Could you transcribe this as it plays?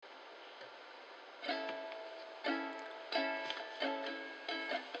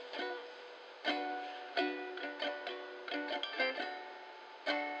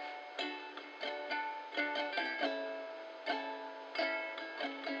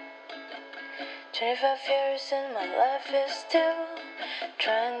25 years and my life is still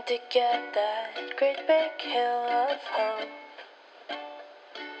trying to get that great big hill of hope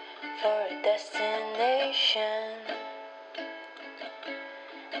for a destination.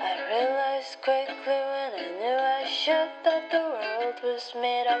 I realized quickly when I knew I should that the world was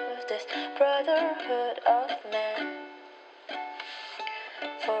made up of this brotherhood of men,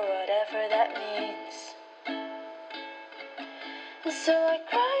 for whatever that means. And so I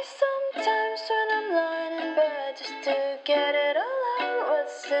cry sometimes when I'm lying in bed just to get it all out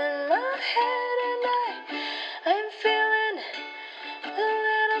what's in my head. And I'm feeling a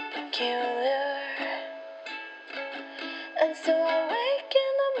little peculiar. And so I wake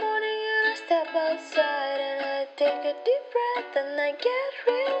in the morning and I step outside and I take a deep breath and I get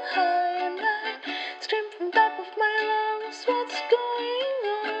real high and I scream from top of my lungs, what's going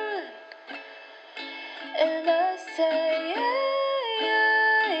on? And I say, hey,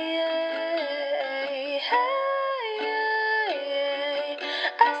 hey, hey.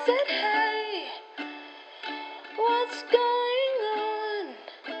 I said, hey, what's going on?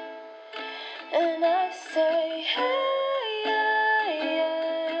 And I say, hey, hey.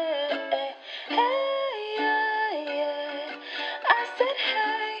 I said,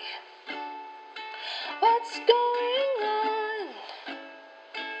 hey, what's going on?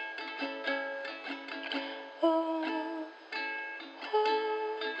 Ooh.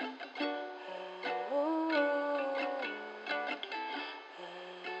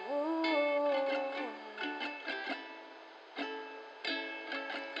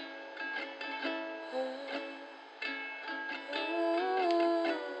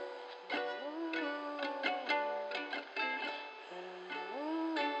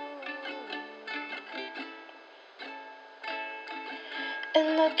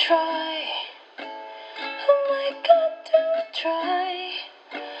 And I try, oh my God, do I try?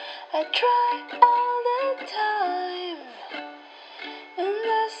 I try all the time in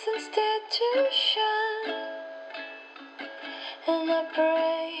this institution, and I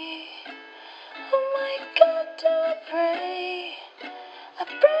pray, oh my God, do I pray? I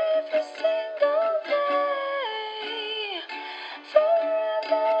pray every single day for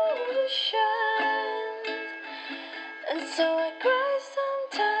revolution. And so I cry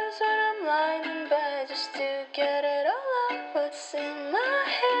sometimes when I'm lying in bed just to get it all out what's in my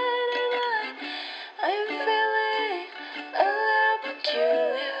head. And I'm feeling a little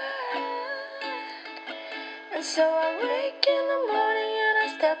peculiar. And so I wake in the morning and I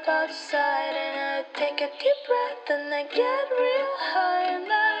step outside and I take a deep breath and I get real high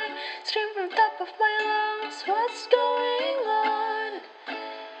and I scream from top of my lungs, what's going on?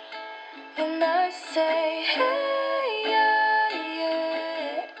 And I say, hey, hey.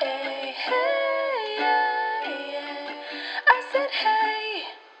 I said, hey,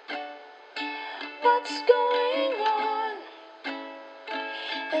 what's going on?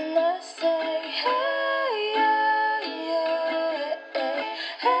 And I say, hey,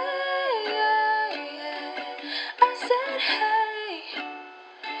 I said, hey,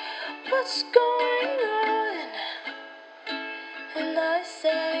 what's going on? And I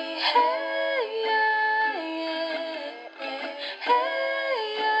say, hey,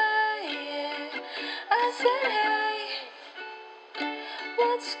 I said, hey,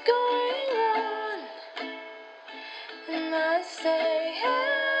 what's going on? And I say,